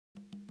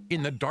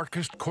In the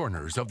darkest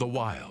corners of the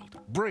wild,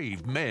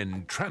 brave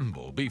men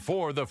tremble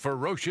before the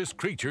ferocious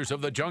creatures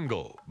of the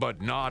jungle. But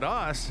not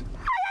us.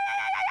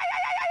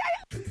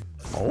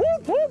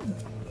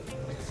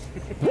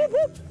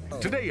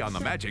 Today on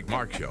the Magic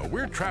Marc Show,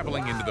 we're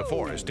traveling into the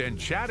forest and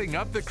chatting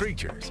up the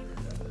creatures.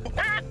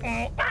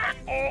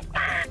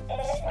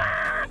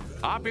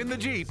 Hop in the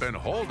Jeep and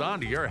hold on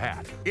to your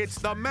hat. It's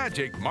the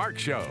Magic Marc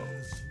Show.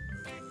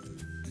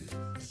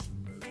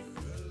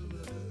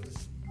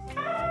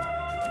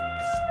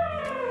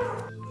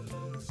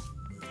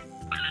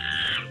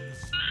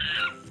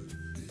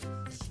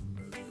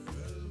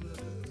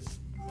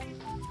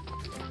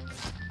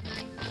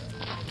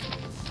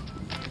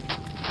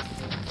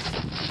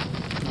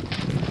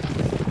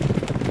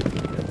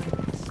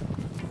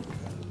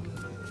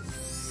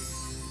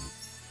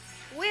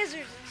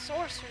 Wizards and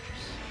sorcerers,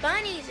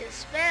 bunnies and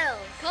spells,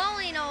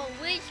 calling all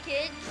whiz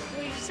kids.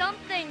 We've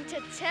something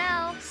to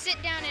tell.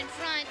 sit down in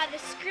front Of the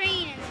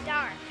screen in the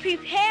dark.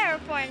 Prepare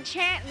for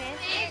enchantment.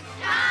 It's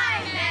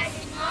time,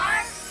 Magic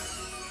Marc!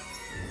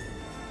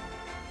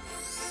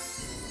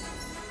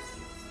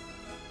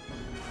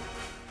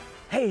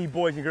 Hey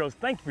boys and girls,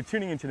 thank you for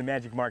tuning into the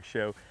Magic Marc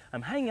Show.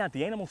 I'm hanging out at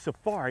the animal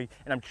safari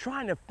and I'm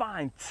trying to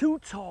find Too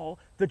Tall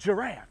the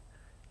giraffe.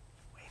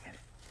 Wait a minute.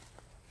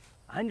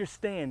 I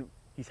understand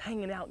he's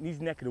hanging out in these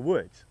neck of the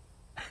woods.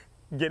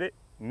 Get it?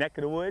 Neck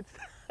of the woods?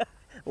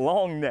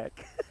 Long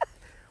neck.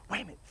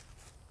 Wait a minute.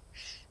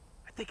 Shh,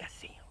 I think I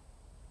see him.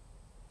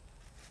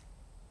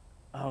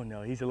 Oh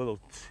no, he's a little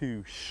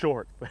too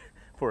short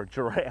for a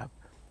giraffe.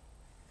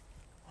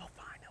 We'll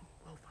find him,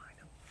 we'll find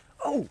him.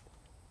 Oh!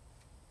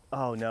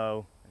 Oh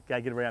no,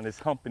 gotta get around this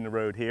hump in the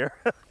road here.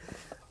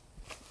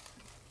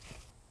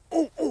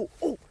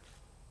 Oh!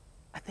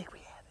 I think we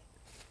have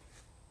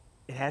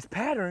it. It has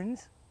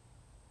patterns.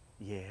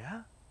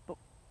 Yeah, but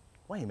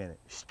wait a minute,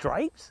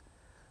 stripes?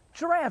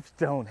 Giraffes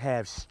don't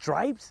have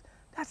stripes.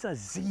 That's a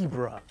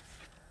zebra.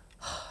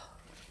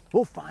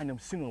 We'll find them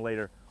sooner or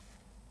later.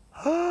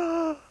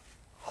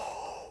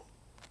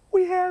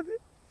 We have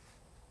it.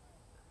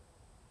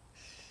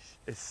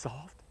 It's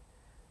soft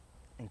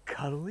and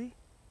cuddly.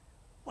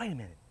 Wait a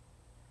minute.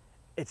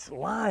 It's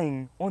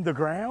lying on the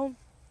ground?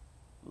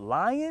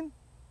 Lying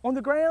on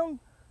the ground?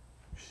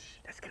 Shh,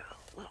 let's get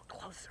a little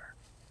closer.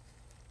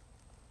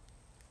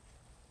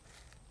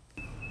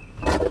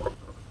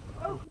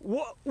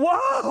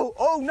 Whoa!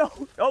 Oh no!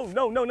 Oh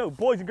no!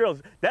 Boys and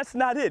girls, that's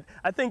not it.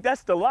 I think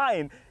that's the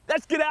lion.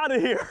 Let's get out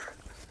of here.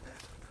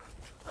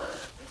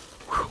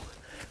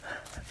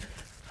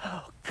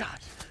 Oh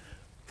gosh.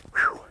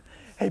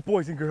 Hey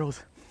boys and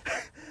girls,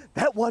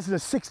 that wasn't a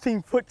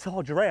 16-foot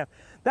tall giraffe.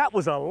 That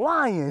was a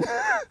lion.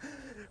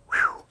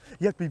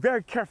 You have to be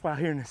very careful out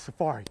here in the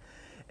safari.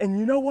 And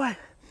you know what?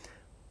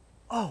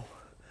 Oh,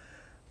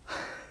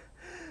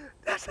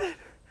 that's it.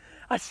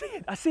 I see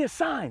it. I see a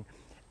sign.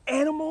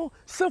 Animal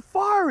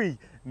Safari.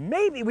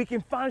 Maybe we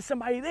can find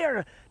somebody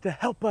there to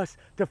help us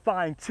to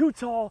find Too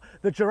Tall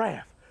the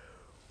giraffe.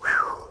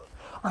 Whew.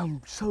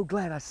 I'm so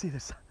glad I see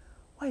this.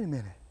 Wait a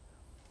minute.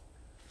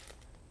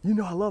 You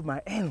know I love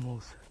my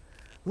animals.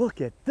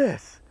 Look at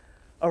this.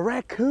 A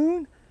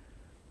raccoon?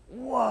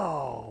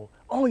 Whoa.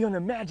 Only on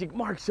the Magic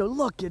Marc Show.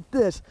 Look at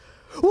this.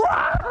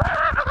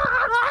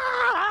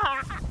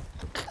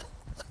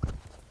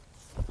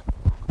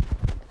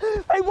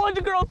 Hey boys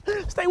and girls,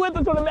 stay with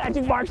us on the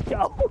Magic Marc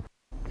Show.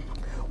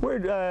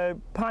 We're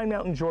at Pine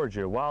Mountain,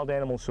 Georgia, Wild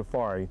Animal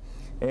Safari,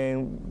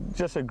 and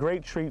just a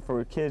great treat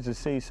for kids to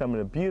see some of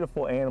the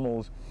beautiful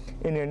animals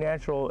in their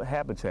natural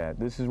habitat.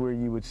 This is where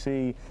you would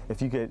see,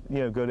 if you could,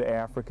 go to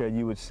Africa,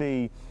 you would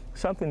see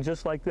something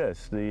just like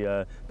this.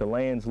 The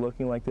land's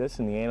looking like this,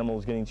 and the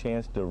animals getting a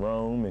chance to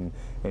roam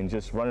and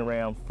just run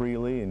around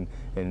freely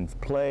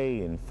and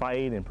play and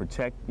fight and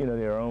protect,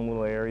 their own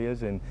little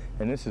areas. And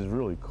this is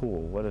really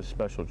cool. What a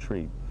special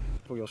treat.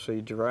 You'll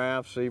see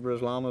giraffes,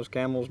 zebras, llamas,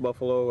 camels,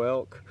 buffalo,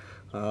 elk,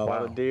 a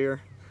lot of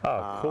deer.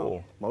 Oh,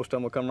 cool. Most of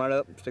them will come right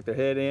up, stick their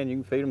head in. You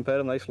can feed them, pet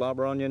them, they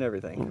slobber on you and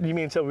everything. You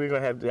mean so we're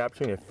going to have the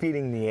opportunity of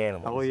feeding the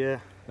animals? Oh, yeah.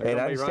 And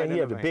I understand you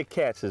have the big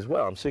cats as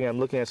well. I'm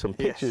looking at some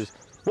pictures.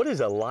 Yes. What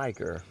is a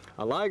liger?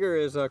 A liger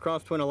is a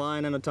cross between a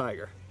lion and a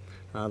tiger.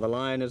 The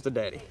lion is the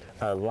daddy.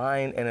 A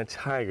lion and a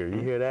tiger.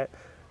 You hear that?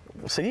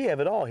 So you have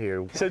it all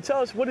here. So tell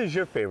us, what is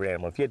your favorite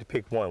animal? If you had to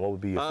pick one, what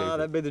would be your favorite?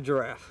 That'd be the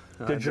giraffe.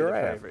 The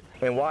giraffe.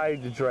 And why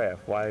the giraffe?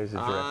 Why is the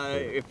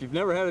giraffe? If you've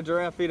never had a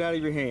giraffe feed out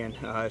of your hand,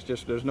 it's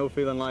just, there's no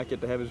feeling like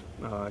it to have his,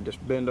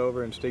 just bend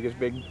over and stick his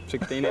big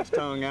 16-inch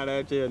tongue out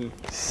at you. And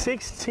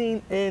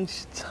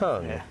 16-inch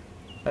tongue? Yeah.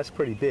 That's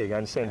pretty big. I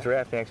understand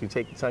giraffe can actually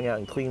take the tongue out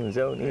and clean his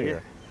own ear. Yeah.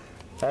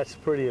 That's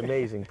pretty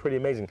amazing, pretty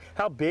amazing.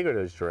 How big are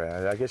those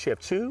giraffes? I guess you have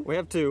two? We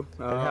have two.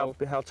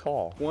 And how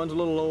tall? One's a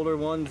little older,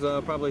 one's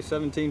probably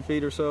 17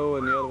 feet or so,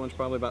 and the other one's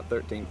probably about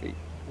 13 feet.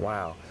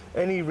 Wow.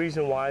 Any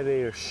reason why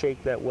they are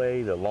shaped that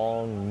way, the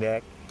long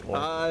neck?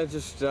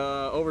 Just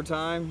over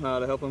time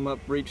to help them up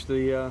reach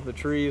the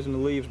trees and the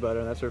leaves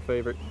better. That's their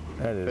favorite.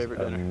 That is favorite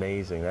dinner.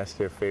 amazing. That's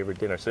their favorite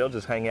dinner. So they'll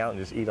just hang out and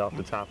just eat off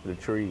the top of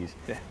the trees.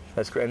 Yeah.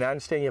 That's great. And I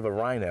understand you have a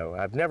rhino.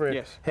 I've never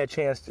had a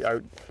chance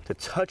to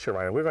touch a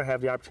rhino. We're going to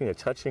have the opportunity of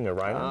touching a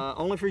rhino?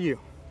 Only for you.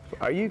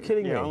 Are you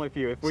kidding me? Yeah, only for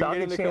you. If we get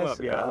him to come up,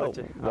 yeah. I'll let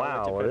you,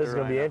 wow, I'll let you this is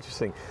going to be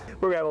interesting.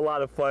 We're going to have a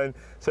lot of fun.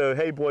 So,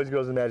 hey, boys and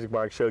girls of the Magic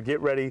Marc Show,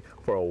 get ready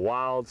for a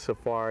wild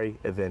safari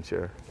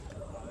adventure.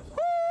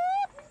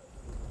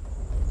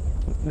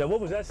 Now,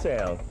 what was that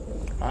sound?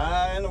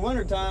 In the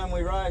wintertime,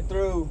 we ride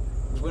through,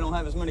 because we don't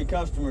have as many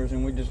customers,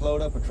 and we just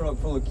load up a truck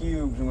full of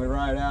cubes, and we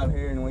ride out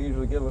here, and we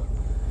usually give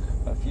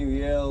a few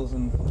yells,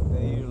 and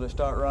they usually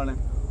start running.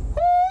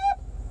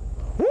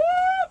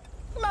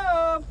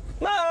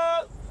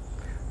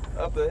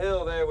 Up the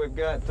hill there, we've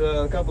got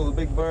a couple of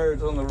big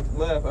birds on the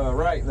left,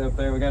 right up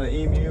there. We got an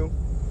emu.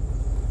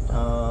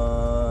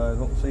 I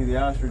don't see the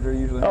ostrich. They're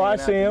usually. Oh, I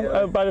see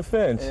him by the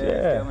fence.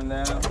 Yeah. Coming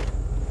down.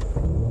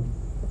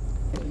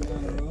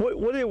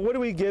 What are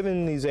we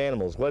giving these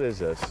animals? What is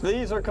this?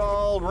 These are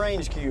called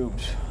range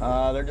cubes.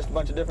 They're just a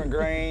bunch of different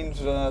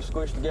grains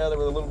squished together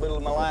with a little bit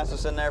of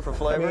molasses in there for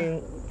flavor. I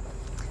mean,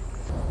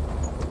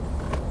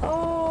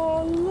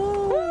 oh,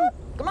 look!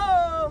 Come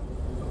on!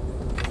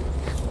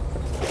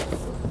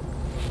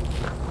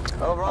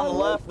 Over on the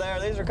left there,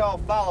 these are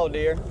called fallow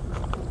deer.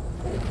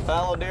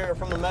 Fallow deer are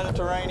from the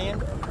Mediterranean.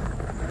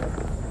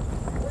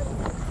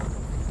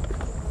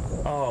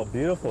 Oh,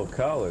 beautiful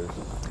colors.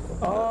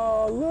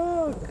 Oh,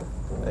 look!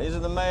 These are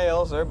the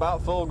males. They're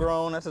about full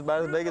grown. That's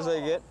about as big as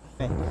they get.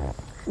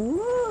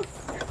 Look!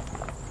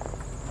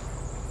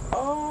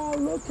 Oh,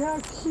 look how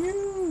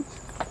cute!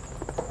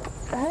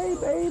 Hey,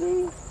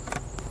 baby!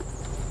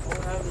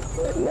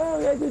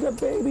 No, that is a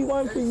baby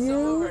one for you.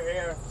 Over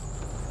here.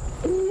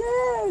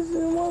 Yes,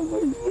 and one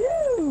for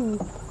you.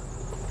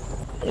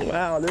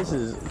 Wow, this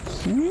is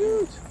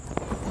cute.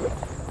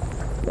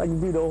 Like to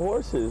be the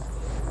horses.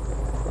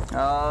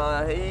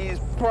 He's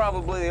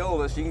probably the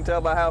oldest. You can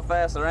tell by how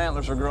fast their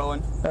antlers are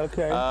growing.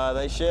 Okay.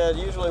 They shed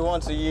usually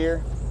once a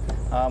year.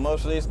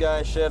 Most of these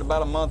guys shed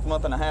about a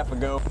month and a half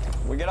ago.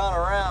 We get on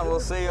around, we'll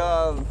see,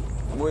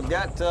 we've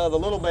got the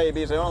little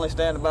babies. They only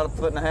stand about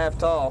 1.5 feet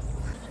tall.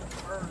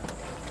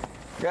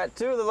 Got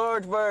two of the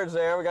large birds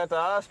there. We got the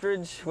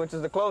ostrich, which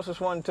is the closest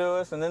one to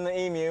us, and then the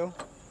emu.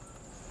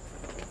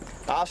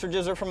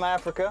 Ostriches are from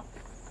Africa.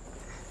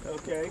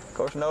 Okay. Of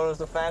course, known as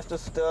the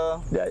fastest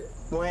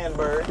land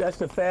bird. That's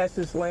the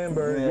fastest land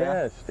bird,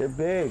 yes. They're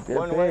big. They're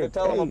One big. way to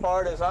tell them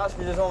apart is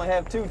ostriches only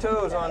have 2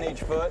 toes on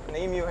each foot, and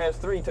the emu has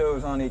 3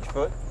 toes on each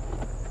foot.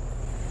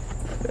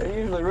 They're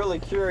usually really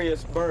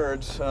curious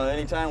birds.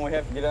 Anytime we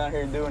have to get out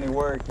here and do any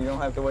work, you don't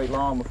have to wait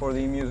long before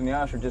the emus and the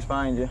ostriches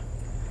find you.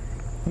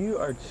 You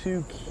are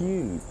too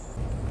cute.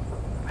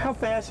 How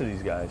fast are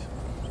these guys?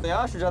 The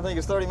ostrich, I think,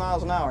 is 30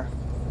 miles an hour.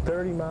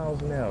 30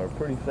 miles an hour,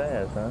 pretty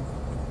fast, huh?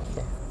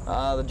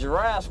 The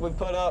giraffes we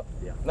put up,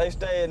 they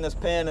stay in this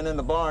pen and in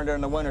the barn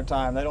during the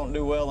wintertime. They don't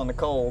do well in the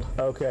cold.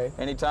 Okay.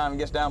 Anytime it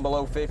gets down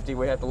below 50,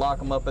 we have to lock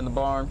them up in the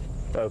barn.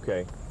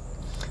 Okay.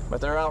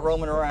 But they're out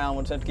roaming around.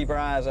 We just have to keep our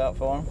eyes out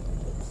for them.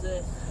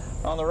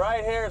 On the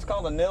right here, it's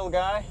called a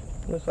nilgai.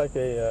 Looks like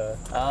a...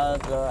 It's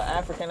an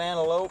African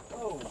antelope.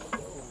 Oh,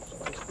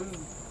 there's food.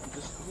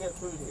 We have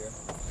food here.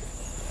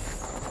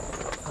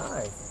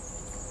 Hi.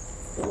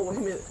 Oh, wait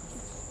a minute.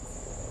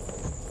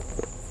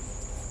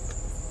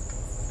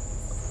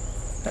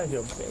 That's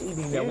your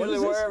baby. Now, Usually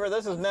wherever,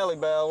 this is Nellie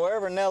Bell,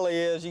 wherever Nellie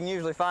is, you can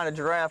usually find a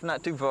giraffe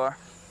not too far.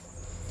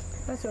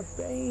 That's a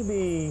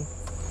baby.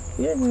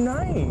 You're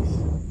nice.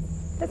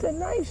 That's a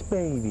nice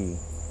baby.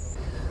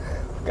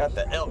 Got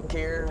the elk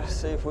here. Let's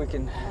see if we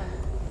can...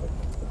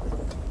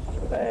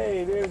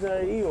 Hey, there's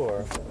a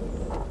Eeyore.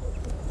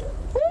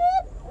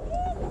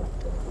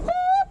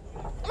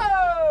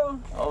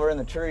 Over in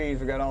the trees,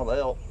 we got all the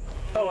elk.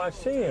 Oh, I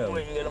see him.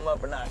 We can get them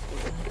up or not.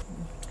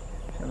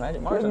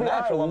 Magic Marc's a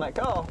natural on that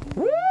call.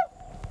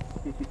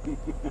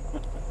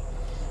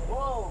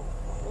 Whoa,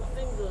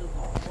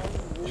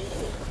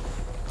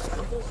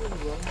 those things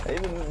are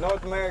Even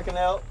North American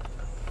elk.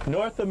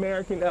 North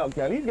American elk.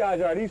 Now these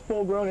guys are these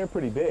full grown. They're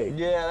pretty big.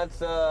 Yeah,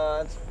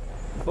 that's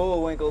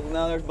Bullwinkle.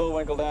 No, there's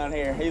Bullwinkle down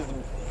here. He's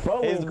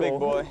the big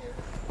boy.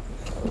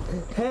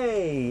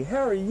 Hey,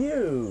 how are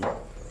you?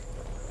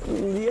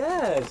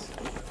 Yes.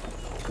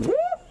 Woo!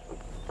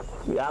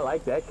 Yeah, I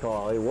like that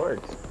call. It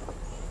works.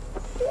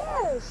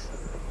 Yes.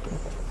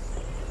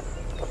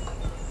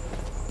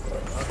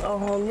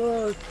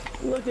 Oh,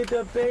 look at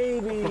the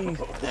babies.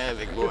 Yeah,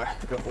 big boy.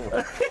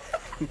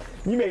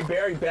 You made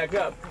Barry back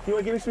up. You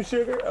want to give me some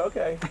sugar?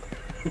 Okay.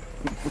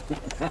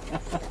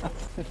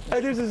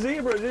 Hey, there's a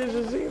zebra. There's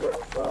a zebra.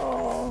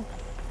 Oh,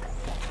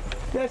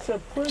 that's a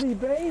pretty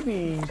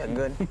baby. Is that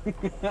good?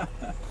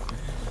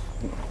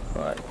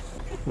 All right.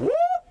 Woo!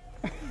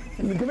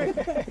 Come here.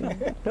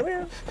 Come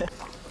here.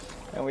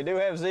 And we do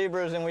have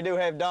zebras and we do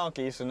have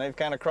donkeys, and they've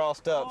kind of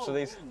crossed up. So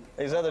these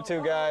other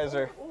two guys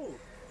are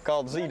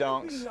called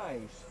Z-donks.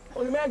 Nice.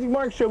 On the Magic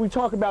Marc Show, we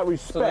talk about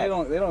respect. So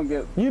they don't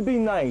get. You be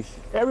nice.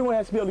 Everyone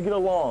has to be able to get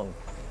along.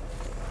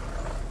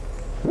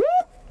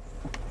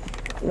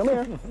 Come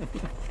here.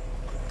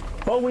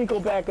 Bullwinkle,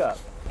 back up.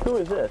 Who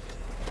is this?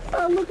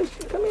 Oh, look at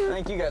you. Come I here.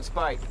 think you got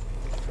Spike.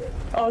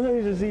 Oh, no,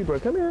 he's a zebra.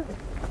 Come here.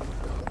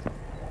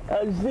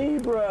 A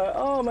zebra.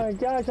 Oh my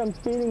gosh, I'm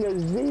feeding a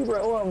zebra.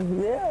 Oh,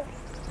 yeah.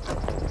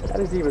 How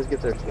do zebras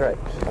get their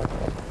stripes?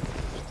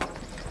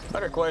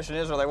 Better question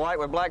is, are they white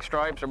with black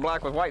stripes or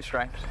black with white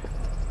stripes?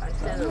 I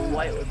said they're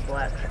white with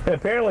black.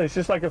 Apparently, it's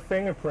just like a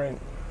fingerprint.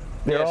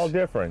 They're Yes. all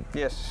different.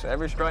 Yes,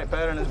 every stripe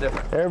pattern is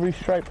different. Every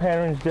stripe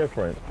pattern is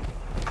different.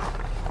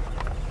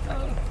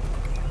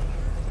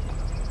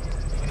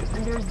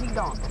 And there's the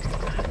dog.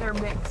 They're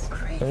mixed.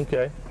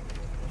 Okay.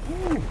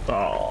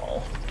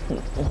 Oh.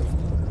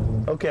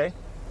 Okay.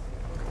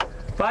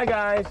 Bye,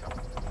 guys.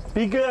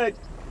 Be good.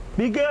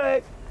 Be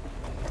good.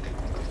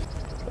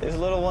 These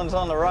little ones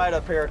on the right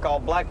up here are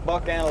called black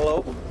buck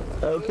antelope.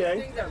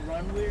 Okay. Things that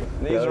run weird.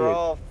 These Oh, are yeah.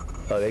 all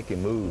They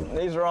can move.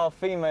 These are all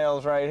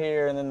females right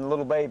here, and then the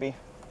little baby.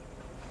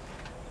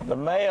 The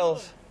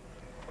males,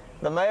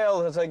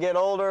 as they get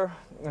older,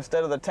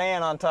 instead of the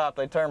tan on top,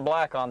 they turn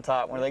black on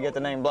top, where they get the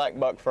name black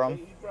buck from.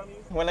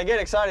 When they get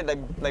excited,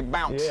 they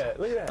bounce. Yeah,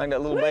 look at that. Like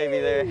that little baby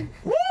there.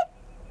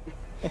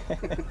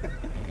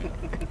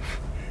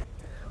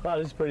 Wow,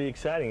 this is pretty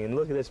exciting. And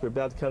look at this, we're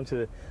about to come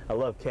to, I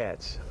love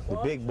cats, the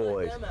big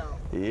boys. Them out.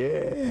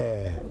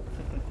 Yeah.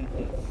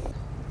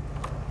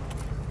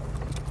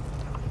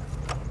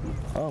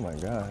 Oh my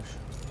gosh.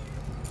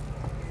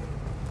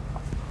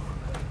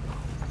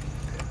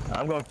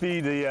 I'm gonna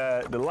feed the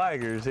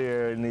ligers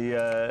here in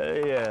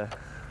the, yeah.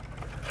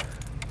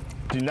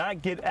 Do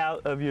not get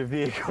out of your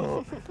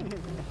vehicle.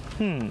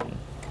 Look,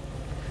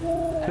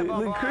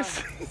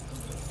 Chris.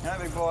 Hi,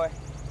 big boy.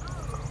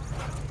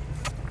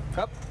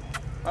 Up,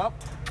 up.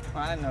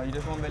 I know, you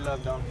just want to be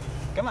loved on.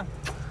 Come on.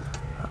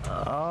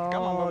 Oh,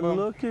 Come on, Boom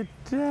Boom. look at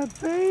that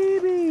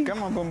baby.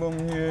 Come on, Boom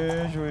Boom.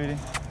 Yeah, sweetie.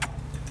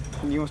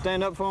 You want to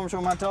stand up for him, show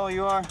him how tall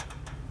you are?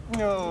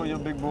 No, you're a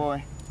big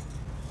boy.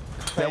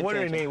 Pay Now, what are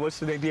their attention. names? What's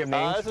the name? Do you have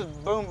names? This is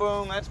Boom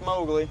Boom, that's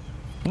Mowgli.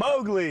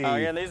 Mowgli. Oh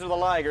yeah, these are the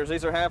ligers.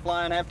 These are half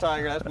lion, half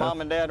tiger. That's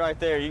mom and dad right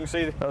there. You can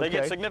see they Okay.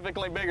 get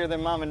significantly bigger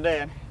than mom and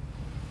dad.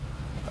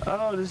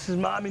 Oh, this is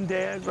mom and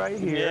dad right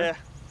here. Yeah.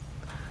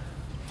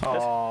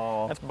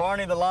 Oh, That's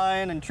Barney the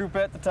lion and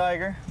Troupette the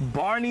tiger.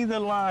 Barney the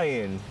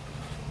lion.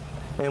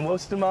 And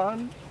what's the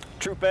mom?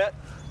 Troupette.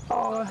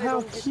 Oh,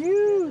 how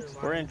cute.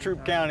 We're in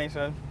Troup County,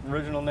 so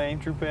original name,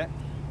 Troupette.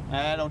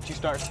 Don't you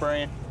start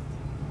spraying.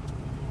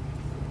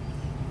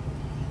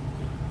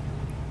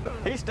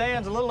 He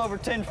stands a little over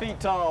 10 feet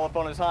tall up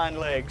on his hind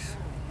legs.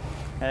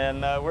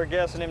 And we're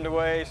guessing him to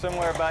weigh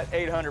somewhere about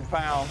 800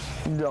 pounds.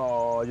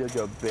 Oh, you're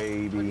a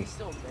baby.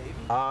 Still a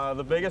baby.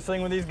 The biggest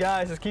thing with these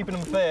guys is keeping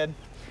them fed.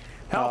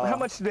 How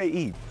much do they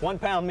eat? 1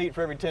 pound meat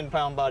for every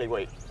 10-pound body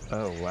weight.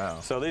 Oh, wow.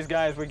 So these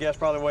guys, we guess,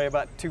 probably weigh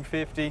about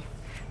 250,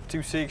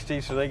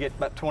 260, so they get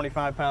about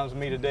 25 pounds of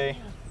meat a day.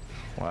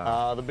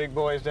 Wow. The big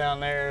boys down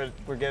there,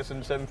 we're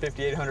guessing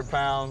 750, 800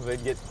 pounds.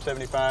 They'd get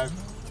 75.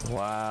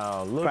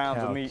 Wow, look Pounds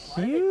how of meat.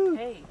 cute.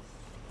 Hey.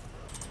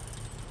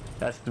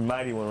 That's the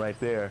mighty one right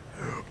there.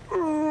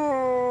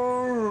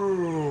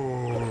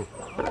 Oh.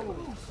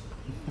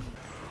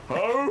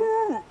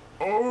 Oh.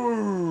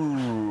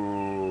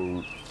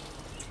 Oh.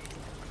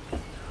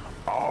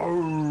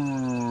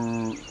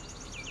 Oh.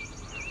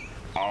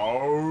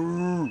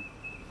 Oh.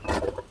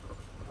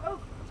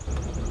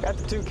 Got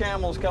the 2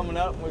 camels coming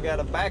up. We got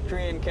a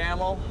Bactrian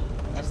camel.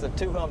 That's the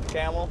 2-humped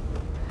camel.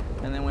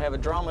 And then we have a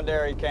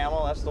dromedary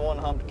camel. That's the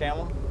 1-humped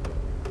camel.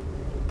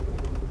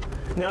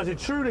 Now, is it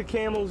true that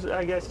camels,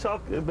 I guess,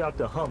 talk about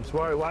the humps?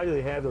 Why do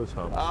they have those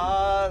humps?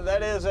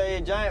 That is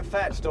a giant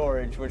fat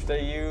storage, which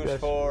they use Yes.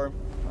 for,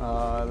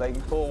 they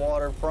can pull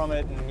water from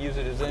it and use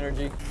it as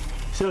energy.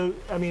 So,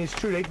 I mean, it's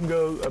true they can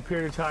go a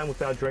period of time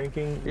without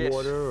drinking Yes.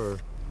 water, or?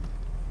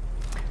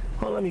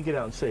 Well, let me get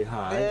out and say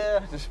hi. Yeah,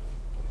 just,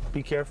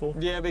 Be careful.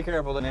 yeah, be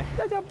careful, then.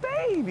 That's a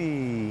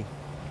baby.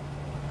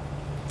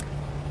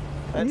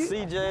 That's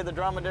You- CJ, the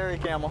dromedary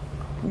camel.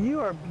 You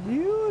are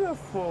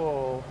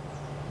beautiful.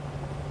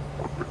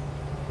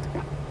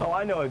 Oh,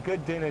 I know a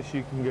good dentist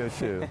you can go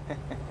to.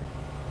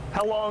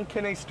 How long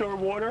can they store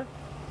water?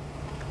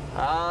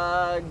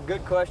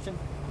 Good question.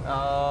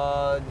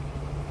 I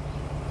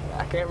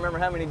can't remember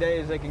how many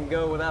days they can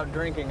go without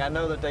drinking. I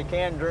know that they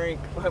can drink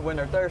when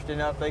they're thirsty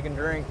enough. They can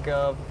drink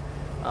up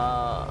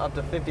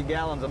to 50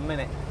 gallons a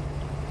minute.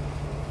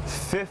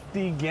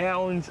 50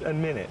 gallons a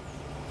minute.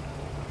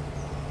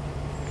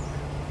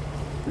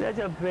 That's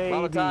a baby. A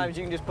lot of times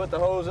you can just put the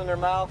hose in their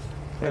mouth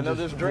and they'll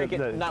just drink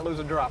it and not lose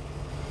a drop.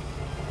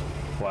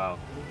 Wow.